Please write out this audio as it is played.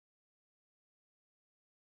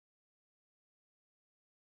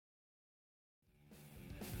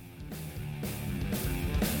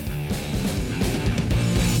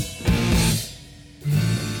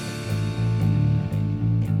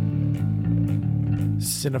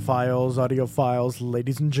Cinephiles, audiophiles,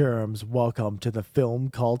 ladies and germs, welcome to the Film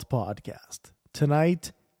Cult Podcast.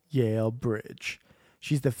 Tonight, Yael Bridge.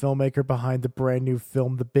 She's the filmmaker behind the brand new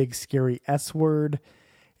film, The Big Scary S Word.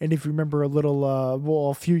 And if you remember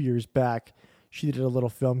a few years back, she did a little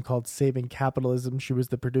film called Saving Capitalism. She was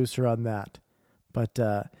the producer on that. But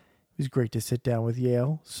it was great to sit down with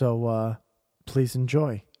Yael, so please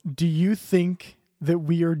enjoy. Do you think that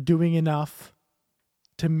we are doing enough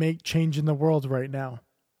to make change in the world right now?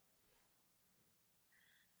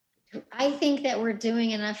 I think that we're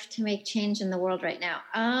doing enough to make change in the world right now.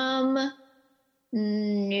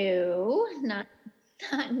 No, not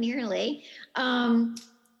nearly. No.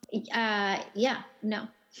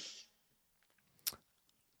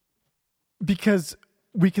 Because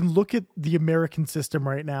we can look at the American system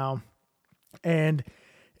right now, and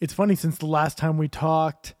it's funny, since the last time we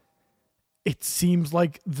talked, it seems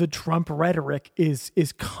like the Trump rhetoric is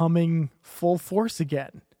coming full force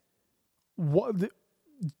again. What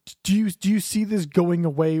do you see this going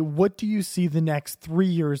away? What do you see the next 3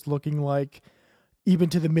 years looking like, even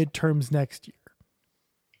to the midterms next year?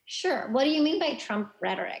 Sure. What do you mean by Trump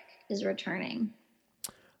rhetoric is returning?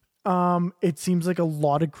 It seems like a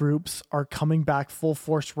lot of groups are coming back full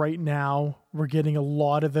force right now. We're getting a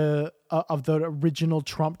lot of the original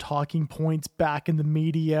Trump talking points back in the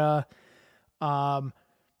media.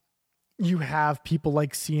 You have people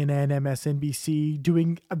like CNN, MSNBC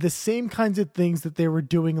doing the same kinds of things that they were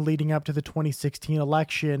doing leading up to the 2016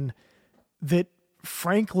 election that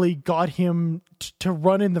frankly got him to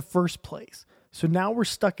run in the first place. So now we're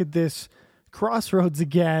stuck at this crossroads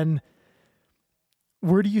again.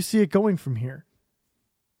 Where do you see it going from here?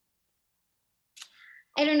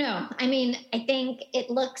 I don't know. I mean, I think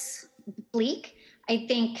it looks bleak. I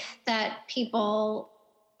think that people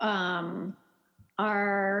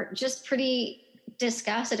are just pretty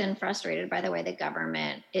disgusted and frustrated by the way the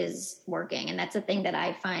government is working. And that's a thing that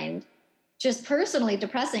I find just personally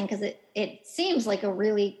depressing, because it seems like a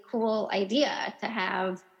really cool idea to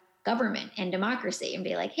have government and democracy and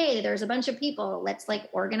be like, hey, there's a bunch of people, let's like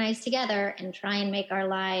organize together and try and make our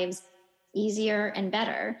lives easier and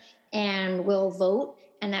better. And we'll vote,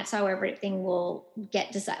 and that's how everything will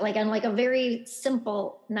get decided. Like on like a very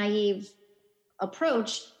simple, naive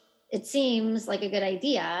approach, it seems like a good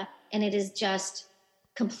idea, and it is just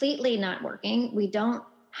completely not working. We don't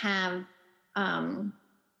have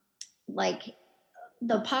like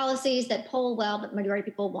the policies that poll well that majority of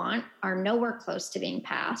people want are nowhere close to being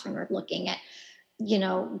passed when we're looking at,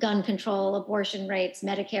 gun control, abortion rates,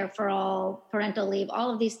 Medicare for all, parental leave, all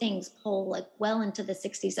of these things poll like well into the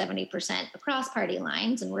 60-70% across party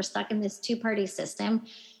lines. And we're stuck in this two-party system,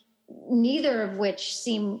 neither of which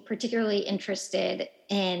seem particularly interested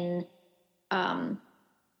in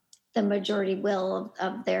the majority will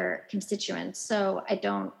of their constituents. So I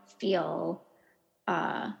don't feel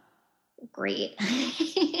great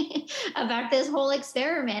about this whole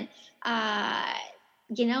experiment. Yeah.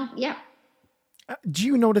 Do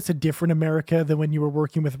you notice a different America than when you were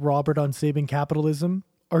working with Robert on Saving Capitalism?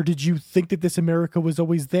 Or did you think that this America was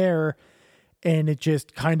always there and it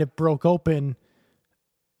just kind of broke open?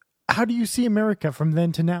 How do you see America from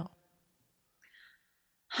then to now?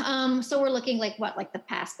 So we're looking like the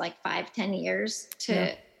past 5-10 years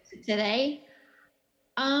to today.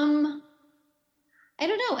 I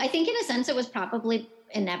don't know. I think in a sense it was probably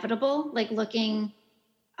inevitable, like looking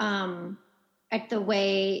at the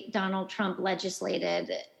way Donald Trump legislated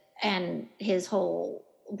and his whole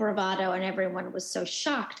bravado, and everyone was so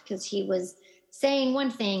shocked because he was saying one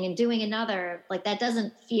thing and doing another. Like that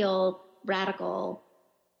doesn't feel radical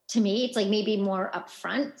to me. It's like maybe more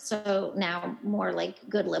upfront. So now more like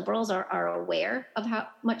good liberals are aware of how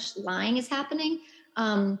much lying is happening.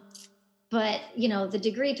 But, the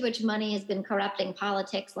degree to which money has been corrupting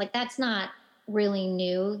politics, like that's not really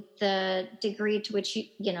new. The degree to which,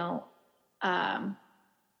 I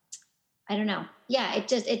don't know. Yeah, it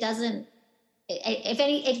doesn't,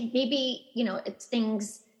 it's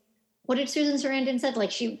things. What did Susan Sarandon said?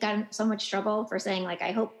 Like she got in so much trouble for saying like,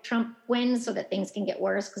 I hope Trump wins so that things can get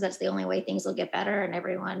worse, because that's the only way things will get better. And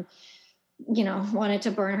everyone, wanted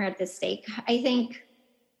to burn her at the stake. I think,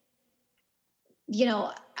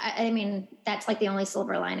 I mean, that's like the only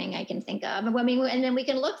silver lining I can think of. I mean, and then we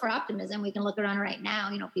can look for optimism. We can look around right now.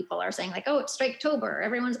 People are saying like, oh, it's Striketober.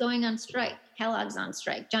 Everyone's going on strike. Kellogg's on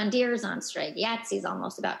strike. John Deere's on strike. Yahtzee's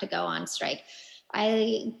almost about to go on strike.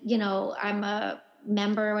 I'm a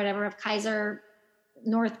member or whatever of Kaiser,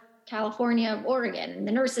 North California, Oregon, and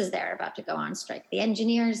the nurses there are about to go on strike. The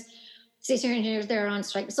engineers station engineers, they're on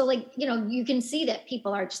strike. So like, you can see that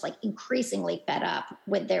people are just like increasingly fed up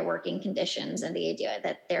with their working conditions and the idea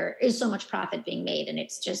that there is so much profit being made and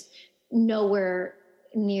it's just nowhere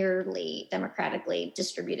nearly democratically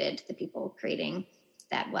distributed to the people creating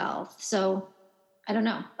that wealth. So I don't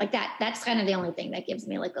know, like that's kind of the only thing that gives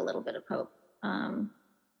me like a little bit of hope.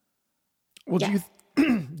 Well, yeah.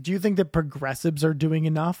 Do you think that progressives are doing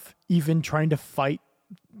enough, even trying to fight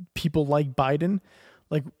people like Biden?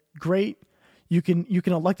 Like, great, you can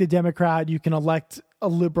elect a Democrat, you can elect a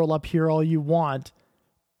liberal up here all you want,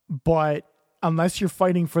 but unless you're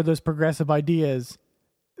fighting for those progressive ideas,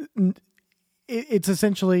 it's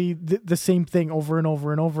essentially the same thing over and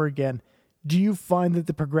over and over again. Do you find that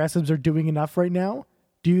the progressives are doing enough right now?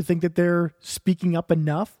 Do you think that they're speaking up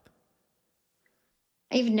enough?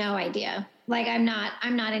 I have no idea. Like, I'm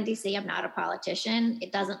not in DC. I'm not a politician.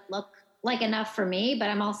 It doesn't look like enough for me, but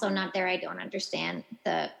I'm also not there. I don't understand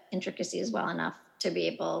the intricacies well enough to be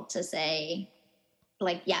able to say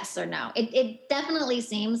like yes or no. It definitely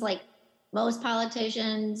seems like most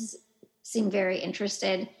politicians seem very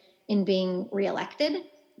interested in being reelected.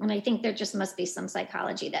 And I think there just must be some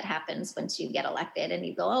psychology that happens once you get elected and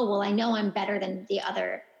you go, oh, well, I know I'm better than the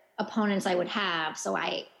other opponents I would have, so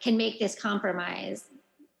I can make this compromise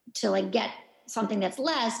to like get something that's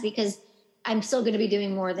less because I'm still going to be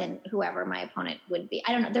doing more than whoever my opponent would be.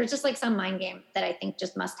 I don't know. There's just like some mind game that I think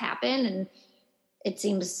just must happen. And it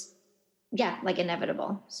seems, like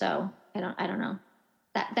inevitable. So I don't know.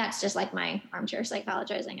 That's just like my armchair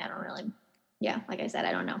psychologizing. I don't really, like I said,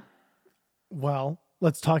 I don't know. Well,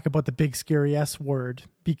 let's talk about the big scary S word,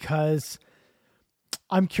 because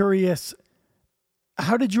I'm curious,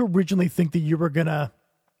 how did you originally think that you were going to,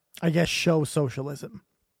 I guess, show socialism?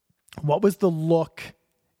 What was the look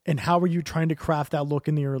and how were you trying to craft that look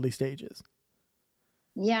in the early stages?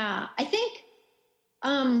 Yeah, I think,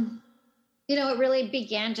 it really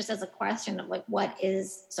began just as a question of like, what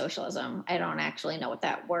is socialism? I don't actually know what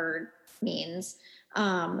that word means.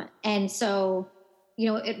 And so,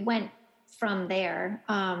 it went from there,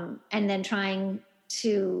 and then trying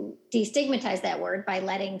to destigmatize that word by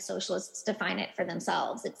letting socialists define it for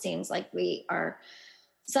themselves. It seems like we are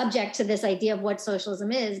subject to this idea of what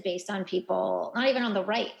socialism is based on people, not even on the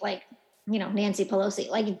right, like, Nancy Pelosi,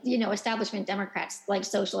 like, establishment Democrats, like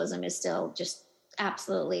socialism is still just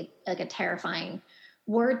absolutely like a terrifying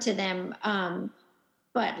word to them.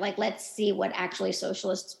 But like, let's see what actually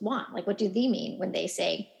socialists want. Like, what do they mean when they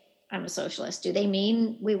say I'm a socialist? Do they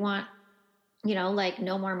mean we want, like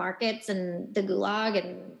no more markets and the gulag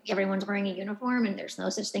and everyone's wearing a uniform and there's no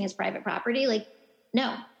such thing as private property? Like,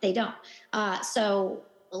 no, they don't. So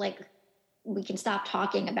like, we can stop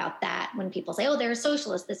talking about that when people say, oh, they're a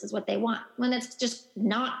socialist, this is what they want, when that's just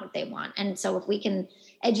not what they want. And so if we can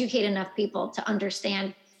educate enough people to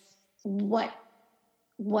understand what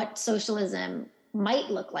socialism might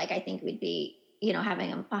look like, I think we'd be,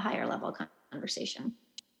 having a higher level conversation.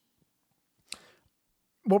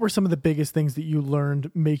 What were some of the biggest things that you learned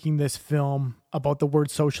making this film about the word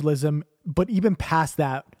socialism? But even past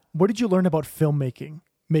that, what did you learn about filmmaking,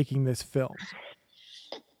 making this film?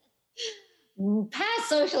 Past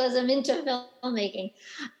socialism into filmmaking.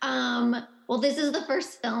 Well, this is the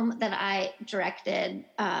first film that I directed,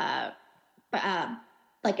 like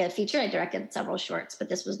a feature. I directed several shorts, but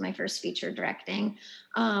this was my first feature directing.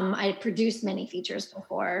 I had produced many features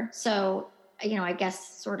before. So, I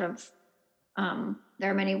guess sort of,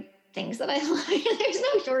 there are many things that I like. There's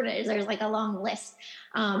no shortage. There's like a long list.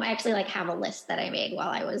 I actually like have a list that I made while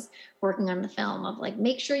I was working on the film of like,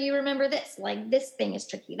 make sure you remember this, like this thing is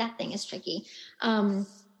tricky, that thing is tricky. I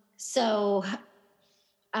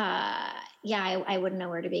wouldn't know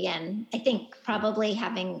where to begin. I think probably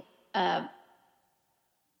having a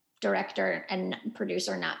director and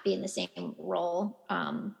producer not be in the same role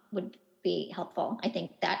would be helpful. I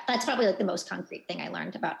think that's probably like the most concrete thing I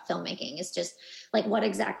learned about filmmaking is just like what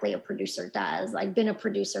exactly a producer does. I've been a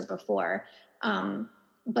producer before,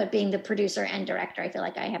 but being the producer and director, I feel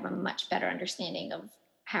like I have a much better understanding of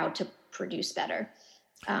how to produce better.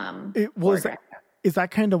 Is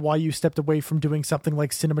that kind of why you stepped away from doing something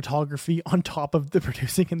like cinematography on top of the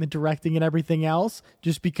producing and the directing and everything else?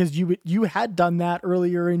 Just because you had done that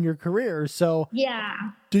earlier in your career. So yeah.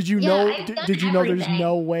 Did you know there's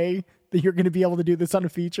no way that you're going to be able to do this on a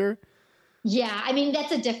feature? Yeah. I mean,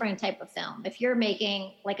 that's a different type of film. If you're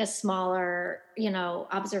making like a smaller,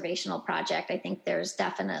 observational project, I think there's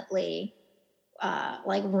definitely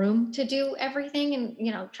like room to do everything and,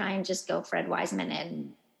 try and just go Fred Wiseman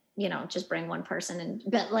and, just bring one person.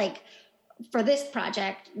 But like for this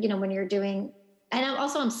project, when you're doing, and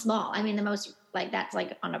I'm small. I mean, the most like that's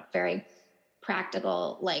like on a very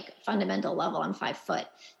practical, like fundamental level, I'm 5 foot.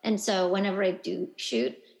 And so whenever I do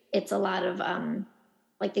shoot, it's a lot of,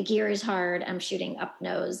 like the gear is hard. I'm shooting up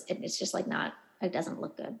nose and it's just like it doesn't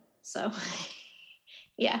look good. So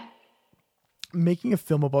yeah. Making a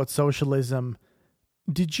film about socialism,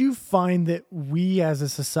 did you find that we as a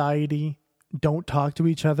society don't talk to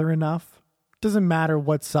each other enough? Doesn't matter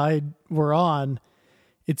what side we're on.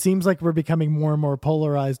 It seems like we're becoming more and more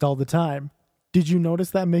polarized all the time. Did you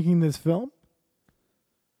notice that making this film?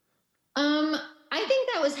 I think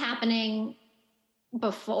that was happening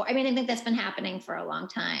before. I mean, I think that's been happening for a long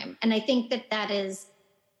time. And I think that is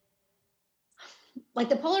like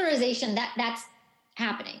the polarization that's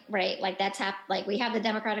happening, right? Like like we have the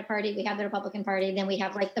Democratic Party, we have the Republican Party, then we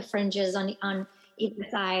have like the fringes on either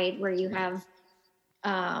side where you have,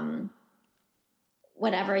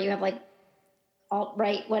 whatever, you have like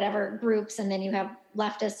alt-right, whatever groups, and then you have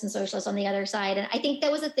leftists and socialists on the other side. And I think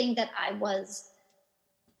that was a thing that I was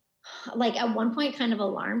like at one point kind of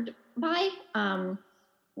alarmed by,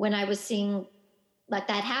 when I was seeing like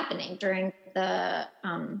that happening during the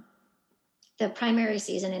primary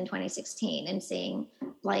season in 2016, and seeing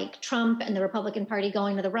like Trump and the Republican Party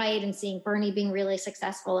going to the right, and seeing Bernie being really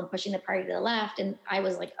successful and pushing the party to the left. And I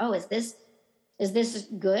was like, oh, is this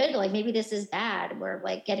good? Like maybe this is bad. We're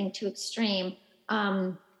like getting too extreme.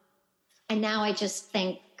 And now I just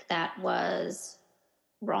think that was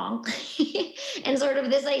wrong. And sort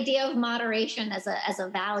of this idea of moderation as a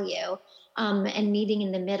value, and meeting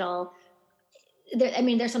in the middle.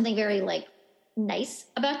 There's something very like nice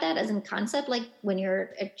about that as in concept. Like when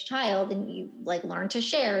you're a child and you like learn to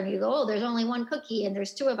share and you go, oh, there's only one cookie and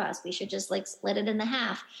there's 2 of us, we should just like split it in the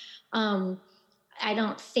half. I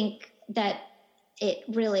don't think that it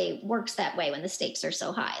really works that way when the stakes are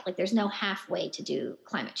so high. Like there's no halfway to do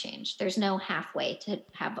climate change. There's no halfway to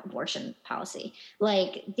have abortion policy.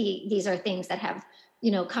 Like these are things that have,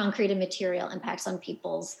 concrete and material impacts on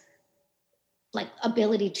people's like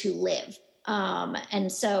ability to live.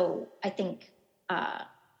 And so I think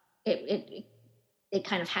it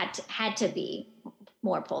kind of had to be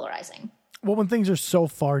more polarizing. Well, when things are so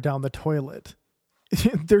far down the toilet,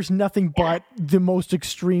 there's nothing but the most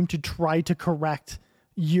extreme to try to correct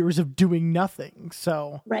years of doing nothing.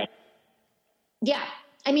 So right. Yeah.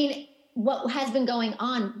 I mean, what has been going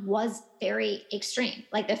on was very extreme.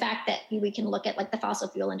 Like the fact that we can look at like the fossil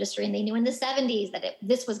fuel industry, and they knew in the 70s that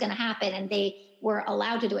this was going to happen and they were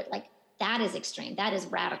allowed to do it. Like that is extreme. That is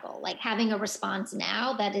radical. Like having a response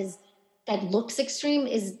now that looks extreme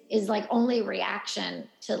is like only a reaction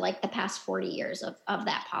to like the past 40 years of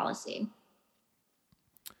that policy.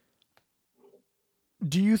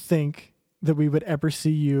 Do you think that we would ever see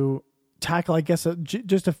you tackle, I guess,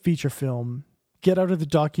 just a feature film, get out of the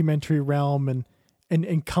documentary realm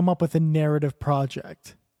and come up with a narrative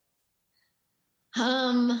project?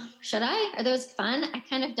 Should I? Are those fun? I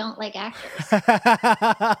kind of don't like actors.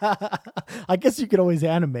 I guess you could always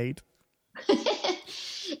animate.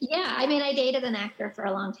 Yeah. I mean, I dated an actor for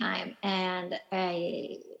a long time, and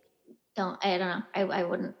I don't know. I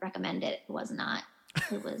wouldn't recommend it. It was not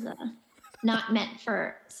meant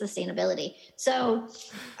for sustainability. So,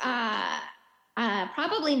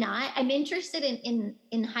 probably not. I'm interested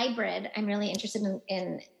in hybrid. I'm really interested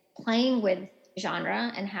in playing with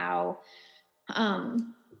genre and how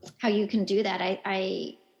you can do that.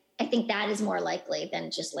 I think that is more likely than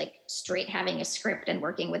just like straight having a script and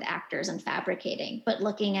working with actors and fabricating, but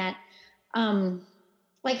looking at,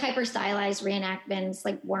 like hyper stylized reenactments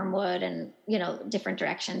like Wormwood and, different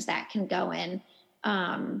directions that can go in,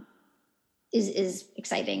 is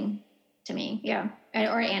exciting to me. Yeah.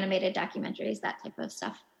 Or animated documentaries, that type of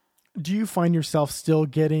stuff. Do you find yourself still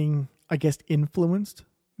getting, I guess, influenced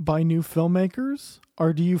by new filmmakers?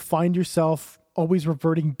 Or do you find yourself always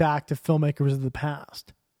reverting back to filmmakers of the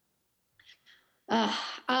past?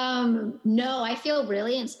 No, I feel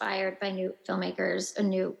really inspired by new filmmakers and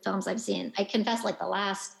new films I've seen. I confess, like the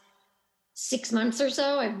last 6 months or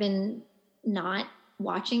so, I've been not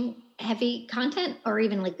watching heavy content or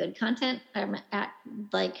even like good content. I'm at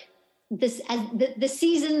like this, as the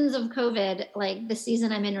seasons of COVID, like the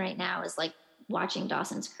season I'm in right now is like watching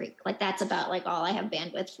Dawson's Creek. Like that's about like all I have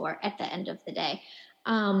bandwidth for at the end of the day.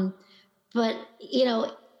 But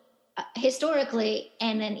historically,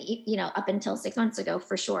 and then, up until 6 months ago,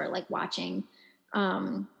 for sure, like watching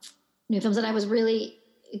new films. And I was really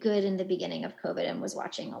good in the beginning of COVID and was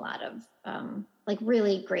watching a lot of like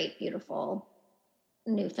really great, beautiful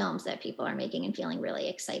new films that people are making and feeling really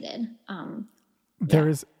excited. There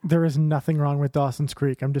is nothing wrong with Dawson's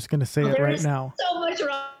Creek. I'm just going to say it right now. So much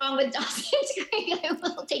wrong with Dawson's Creek. I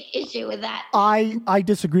will take issue with that. I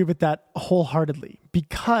disagree with that wholeheartedly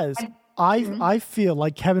because I feel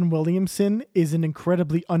like Kevin Williamson is an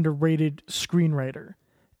incredibly underrated screenwriter,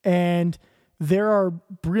 and there are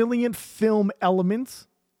brilliant film elements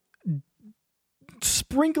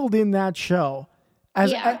sprinkled in that show.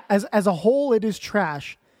 As a whole, it is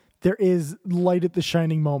trash. There is light at the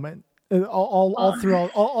shining moment all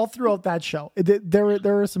throughout that show.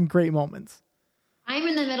 There are some great moments. I'm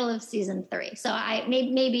in the middle of season 3, so I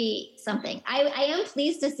maybe something. I am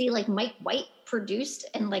pleased to see like Mike White produced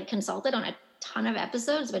and like consulted on a ton of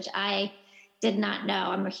episodes, which I did not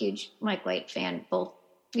know. I'm a huge Mike White fan, both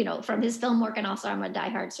from his film work, and also I'm a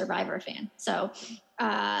diehard Survivor fan. So,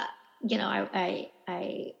 I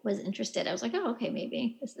was interested. I was like, oh, okay,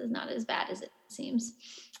 maybe this is not as bad as it seems.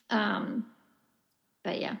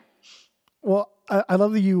 But yeah. Well, I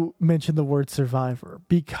love that you mentioned the word Survivor,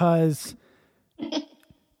 because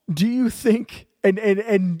do you think,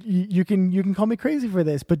 and you can call me crazy for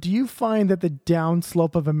this, but do you find that the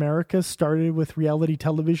downslope of America started with reality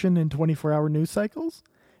television and 24-hour news cycles?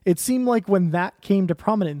 It seemed like when that came to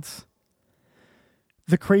prominence,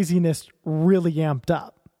 the craziness really amped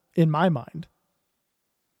up, in my mind.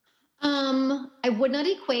 I would not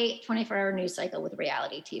equate 24-hour news cycle with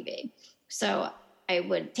reality TV. So I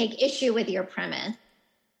would take issue with your premise.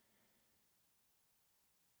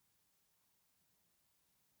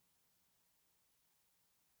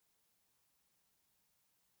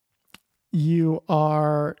 You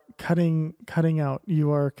are cutting out.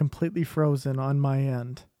 You are completely frozen on my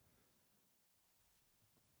end.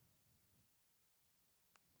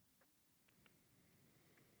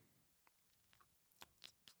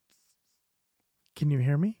 Can you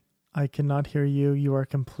hear me? I cannot hear you. You are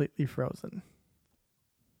completely frozen.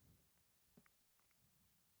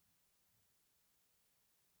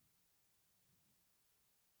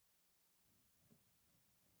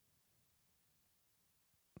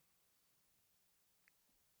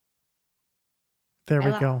 There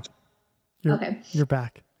we go. You're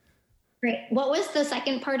back. Great. What was the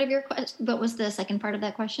second part of your question? What was the second part of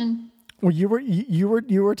that question? Well, you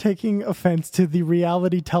were taking offense to the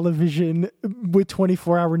reality television with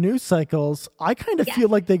 24-hour news cycles. I kind of feel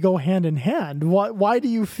like they go hand in hand. Why do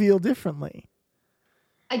you feel differently?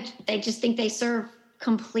 I just think they serve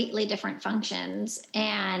completely different functions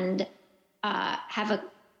and have a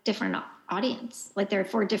different audience. Like they're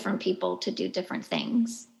for different people to do different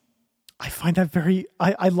things. I find that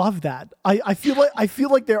I love that. I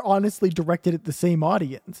feel like they're honestly directed at the same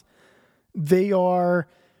audience. They are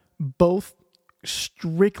both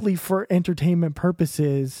strictly for entertainment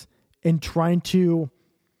purposes and trying to,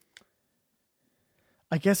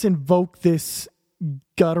 I guess, invoke this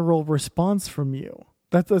guttural response from you.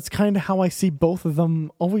 That's kind of how I see both of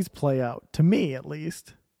them always play out, to me at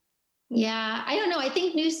least. Yeah, I don't know. I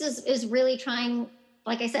think news is really trying,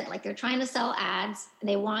 like I said, like they're trying to sell ads.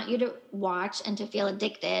 They want you to watch and to feel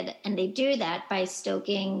addicted. And they do that by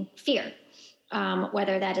stoking fear.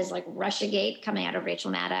 Whether that is like Russiagate coming out of Rachel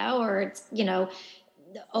Maddow, or it's,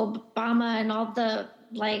 Obama and all the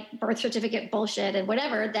like birth certificate bullshit and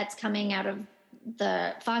whatever that's coming out of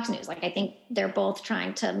the Fox News. Like, I think they're both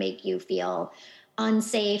trying to make you feel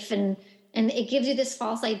unsafe. And it gives you this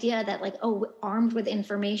false idea that like, oh, armed with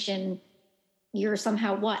information, you're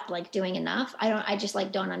somehow like doing enough. I just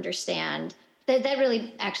like don't understand that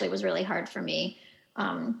really actually was really hard for me.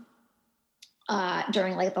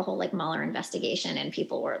 During like the whole like Mueller investigation, and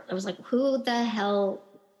I was like, who the hell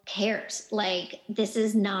cares? Like, this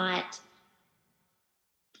is not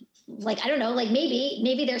like, I don't know, like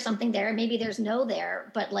maybe there's something there, maybe there's no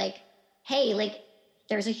there, but like, hey, like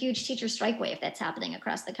there's a huge teacher strike wave that's happening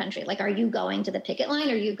across the country. Like, are you going to the picket line?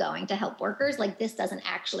 Are you going to help workers? Like, this doesn't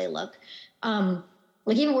actually look,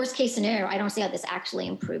 like even worst case scenario, I don't see how this actually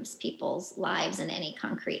improves people's lives in any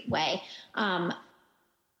concrete way.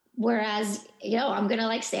 Whereas, I'm going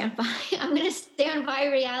to stand by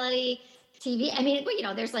reality TV. I mean,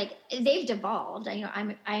 there's like, they've devolved. I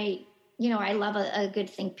love a good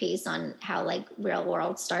think piece on how like Real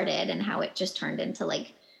World started and how it just turned into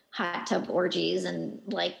like hot tub orgies and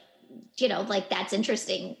like, like that's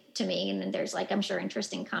interesting to me. And then there's like, I'm sure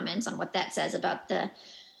interesting comments on what that says about the,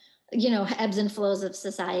 ebbs and flows of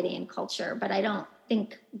society and culture, but I don't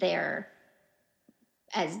think they're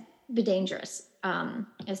as dangerous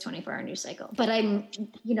as 24-hour news cycle, but I'm,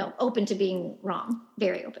 open to being wrong,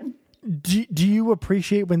 very open. Do you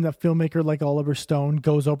appreciate when the filmmaker like Oliver Stone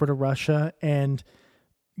goes over to Russia and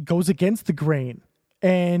goes against the grain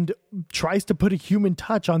and tries to put a human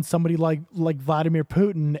touch on somebody like Vladimir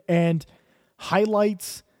Putin and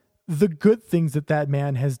highlights the good things that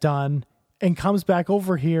man has done and comes back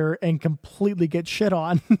over here and completely gets shit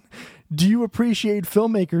on? Do you appreciate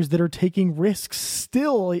filmmakers that are taking risks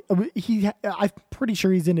still? I'm pretty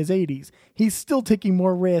sure he's in his 80s. He's still taking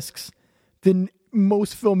more risks than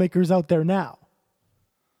most filmmakers out there now.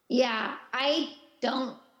 Yeah, I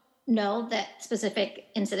don't know that specific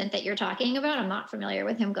incident that you're talking about. I'm not familiar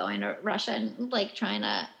with him going to Russia and like trying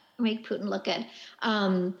to make Putin look good.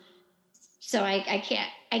 So I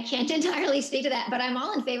can't entirely speak to that, but I'm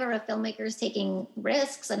all in favor of filmmakers taking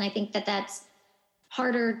risks. And I think that that's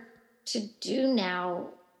harder to do now,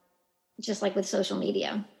 just like with social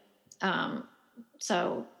media.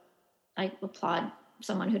 So I applaud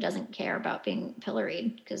someone who doesn't care about being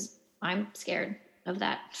pilloried, because I'm scared of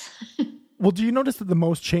that. Well, do you notice that the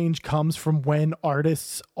most change comes from when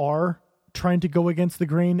artists are trying to go against the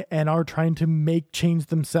grain and are trying to make change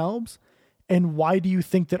themselves? And why do you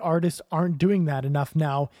think that artists aren't doing that enough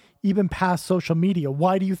now, even past social media?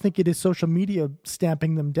 Why do you think it is social media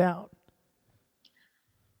stamping them down?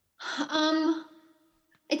 I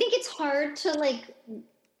think it's hard to like.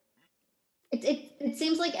 It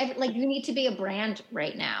seems like you need to be a brand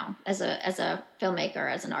right now as a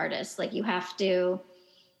filmmaker, as an artist. Like you have to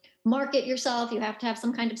market yourself. You have to have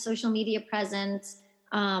some kind of social media presence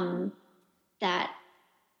that,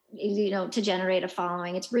 to generate a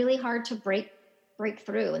following. It's really hard to break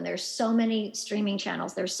through. And there's so many streaming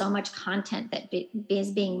channels. There's so much content that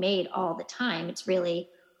is being made all the time. It's really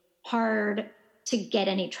hard to get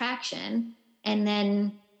any traction. And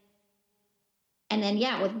then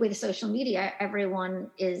yeah, with social media,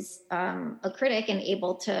 everyone is a critic and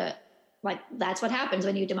able to, like, that's what happens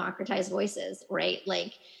when you democratize voices, right?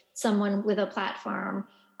 Like someone with a platform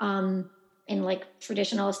in like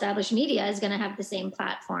traditional established media is going to have the same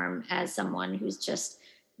platform as someone who's just,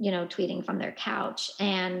 tweeting from their couch.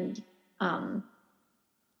 And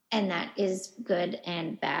that is good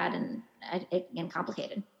and bad and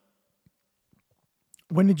complicated.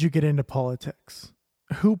 When did you get into politics?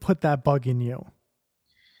 Who put that bug in you?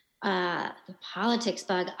 The politics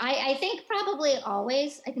bug. I think probably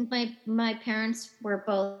always. I think my parents are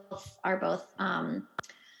both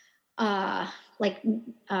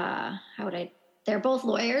they're both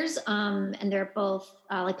lawyers, and they're both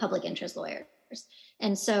like public interest lawyers.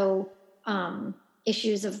 And so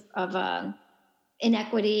issues of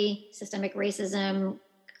inequity, systemic racism,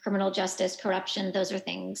 criminal justice, corruption, those are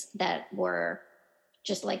things that were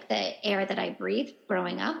just like the air that I breathed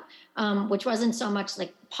growing up, which wasn't so much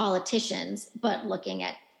like politicians, but looking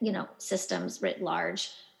at, systems writ large,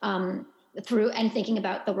 through and thinking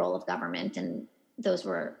about the role of government. And those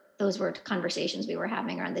were conversations we were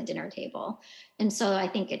having around the dinner table. And so I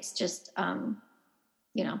think it's just,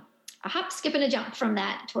 a hop, skip, and a jump from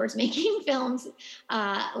that towards making films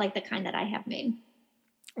like the kind that I have made.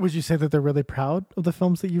 Would you say that they're really proud of the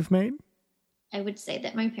films that you've made? I would say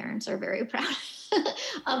that my parents are very proud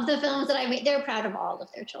of the films that I made. They're proud of all of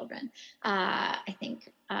their children. I think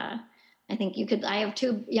you could. I have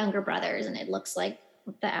two younger brothers, and it looks like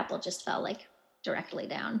the apple just fell like directly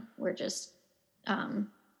down. We're just,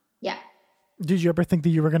 yeah. Did you ever think that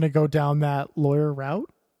you were going to go down that lawyer route?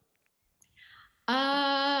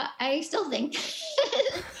 I still think.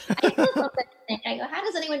 I go, how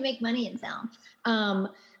does anyone make money in film?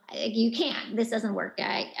 You can't. This doesn't work.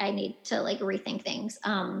 I need to like rethink things.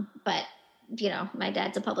 But my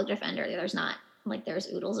dad's a public defender. There's not like there's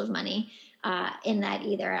oodles of money in that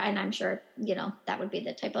either. And I'm sure that would be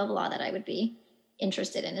the type of law that I would be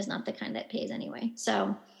interested in. Is not the kind that pays anyway.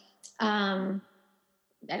 So I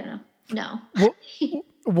don't know. No.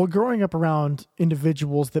 Well, growing up around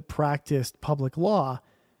individuals that practiced public law,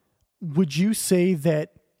 would you say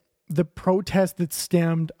that the protests that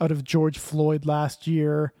stemmed out of George Floyd last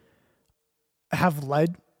year have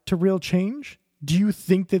led to real change? Do you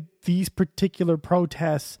think that these particular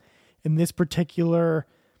protests and this particular,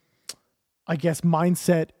 I guess,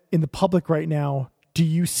 mindset in the public right now, do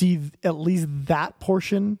you see at least that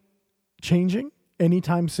portion changing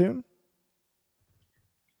anytime soon?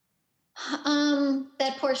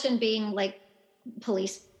 That portion being like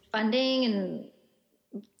police funding and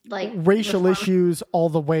like racial issues all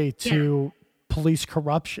the way to police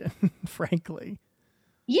corruption, frankly.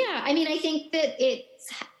 Yeah. I mean, I think that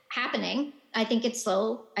it's happening. I think it's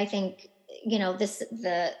slow. I think,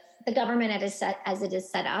 the government as it is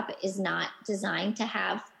set up is not designed to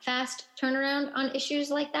have fast turnaround on issues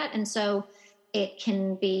like that. And so it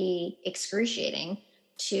can be excruciating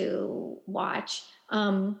to watch.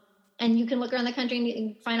 And you can look around the country and you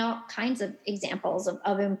can find all kinds of examples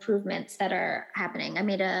of improvements that are happening. I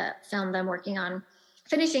made a film that I'm working on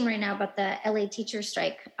finishing right now about the LA teacher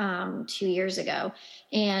strike 2 years ago.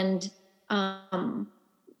 And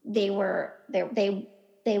they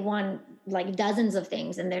they won like dozens of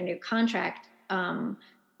things in their new contract.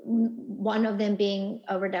 One of them being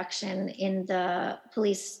a reduction in the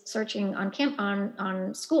police searching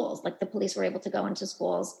on schools. Like the police were able to go into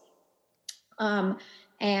schools and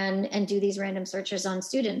do these random searches on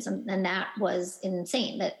students. And that was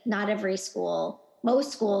insane, that not every school,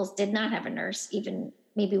 most schools did not have a nurse, even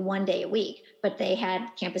maybe one day a week, but they had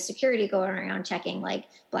campus security going around checking like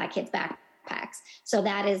Black kids' backpacks. So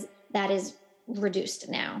that is reduced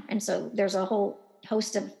now. And so there's a whole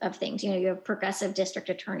host of things. You have progressive district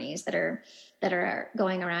attorneys that are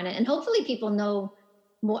going around it. And hopefully people know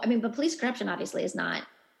more. I mean, but police corruption obviously is not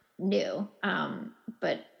new.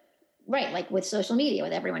 But right, like with social media,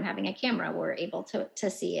 with everyone having a camera, we're able to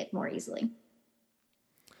see it more easily.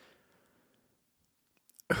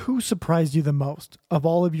 Who surprised you the most of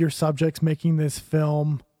all of your subjects making this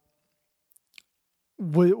film?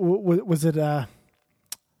 Was it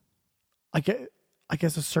I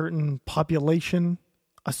guess a certain population,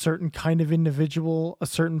 a certain kind of individual, a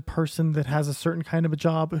certain person that has a certain kind of a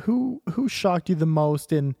job? Who shocked you the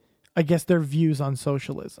most in, I guess, their views on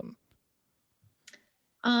socialism?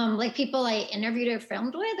 Like people I interviewed or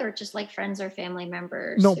filmed with, or just like friends or family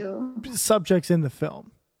members? No, subjects in the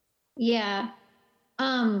film. Yeah.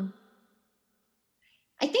 I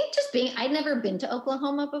think just I'd never been to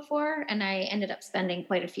Oklahoma before, and I ended up spending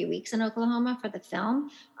quite a few weeks in Oklahoma for the film.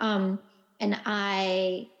 And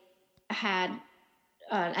I had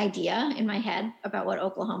an idea in my head about what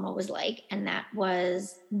Oklahoma was like, and that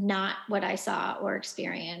was not what I saw or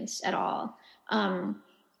experienced at all.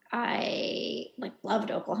 I like loved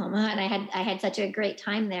Oklahoma, and I had such a great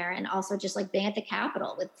time there, and also just like being at the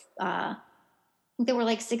Capitol with I think there were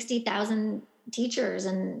like 60,000 teachers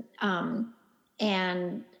and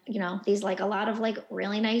these like a lot of like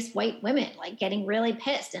really nice white women like getting really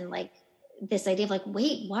pissed, and like this idea of like,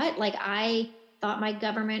 wait, what? Like I thought my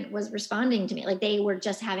government was responding to me. Like they were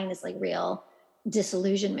just having this like real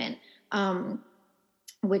disillusionment,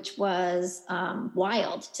 which was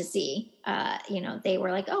wild to see. They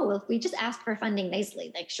were like, oh, well, if we just ask for funding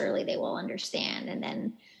nicely, like surely they will understand. And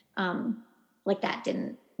then like that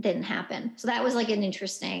didn't happen. So that was like an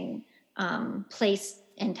interesting place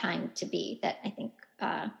and time to be that I think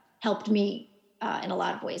helped me in a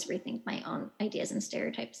lot of ways rethink my own ideas and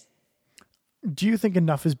stereotypes. Do you think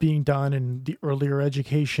enough is being done in the earlier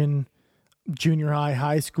education, junior high,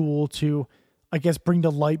 high school, to, I guess, bring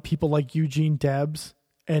to light people like Eugene Debs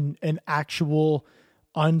and actual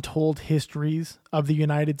untold histories of the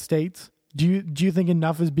United States? Do you think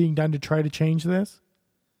enough is being done to try to change this?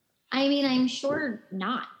 I mean, I'm sure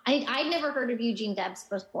not. I'd never heard of Eugene Debs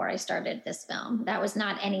before I started this film. That was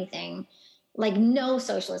not anything, like no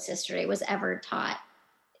socialist history was ever taught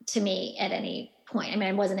to me at any point. I mean,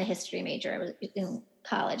 I wasn't a history major. I was in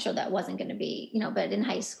college, so that wasn't going to be, but in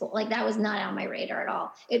high school, like that was not on my radar at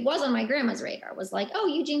all. It was on my grandma's radar. It was like, oh,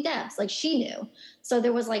 Eugene Debs, like she knew. So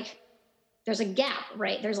there was like, there's a gap,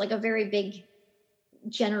 right? There's like a very big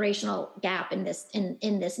generational gap in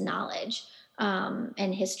this knowledge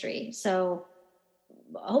and history. So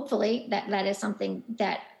hopefully that is something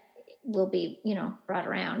that will be, brought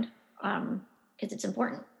around because it's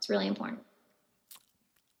important. It's really important.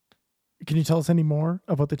 Can you tell us any more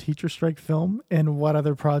about the teacher strike film, and what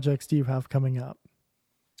other projects do you have coming up?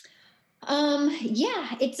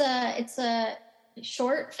 Yeah, it's a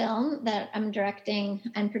short film that I'm directing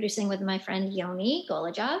and producing with my friend Yoni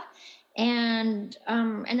Golajov. And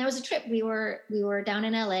that was a trip. We were down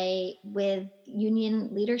in LA with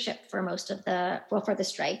union leadership for most of for the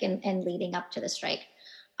strike and leading up to the strike.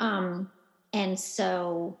 And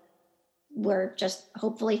so we're just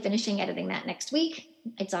hopefully finishing editing that next week.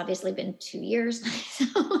 It's obviously been 2 years.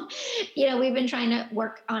 So, we've been trying to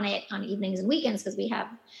work on it on evenings and weekends because we have,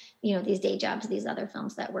 these day jobs, these other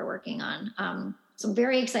films that we're working on. So I'm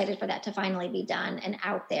very excited for that to finally be done and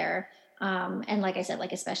out there. And like I said,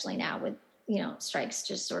 like, especially now with, strikes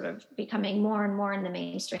just sort of becoming more and more in the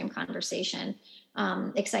mainstream conversation,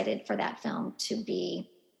 excited for that film to be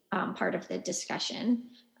part of the discussion.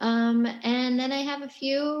 And then I have a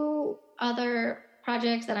few other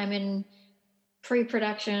projects that I'm in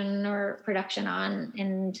pre-production or production on,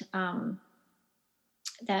 and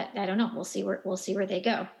that I don't know. We'll see where they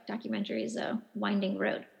go. Documentary is a winding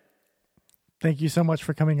road. Thank you so much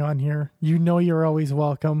for coming on here. You're always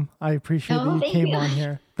welcome. I appreciate that you came on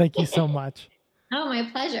here. Thank you so much. Oh, my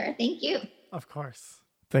pleasure. Thank you. Of course.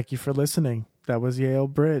 Thank you for listening. That was Yael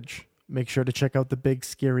Bridge. Make sure to check out the big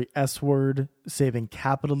scary S word, Saving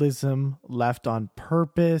Capitalism, Left on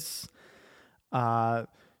Purpose.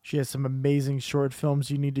 She has some amazing short films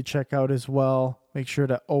you need to check out as well. Make sure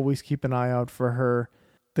to always keep an eye out for her.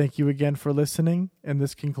 Thank you again for listening, and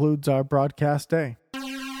this concludes our broadcast day.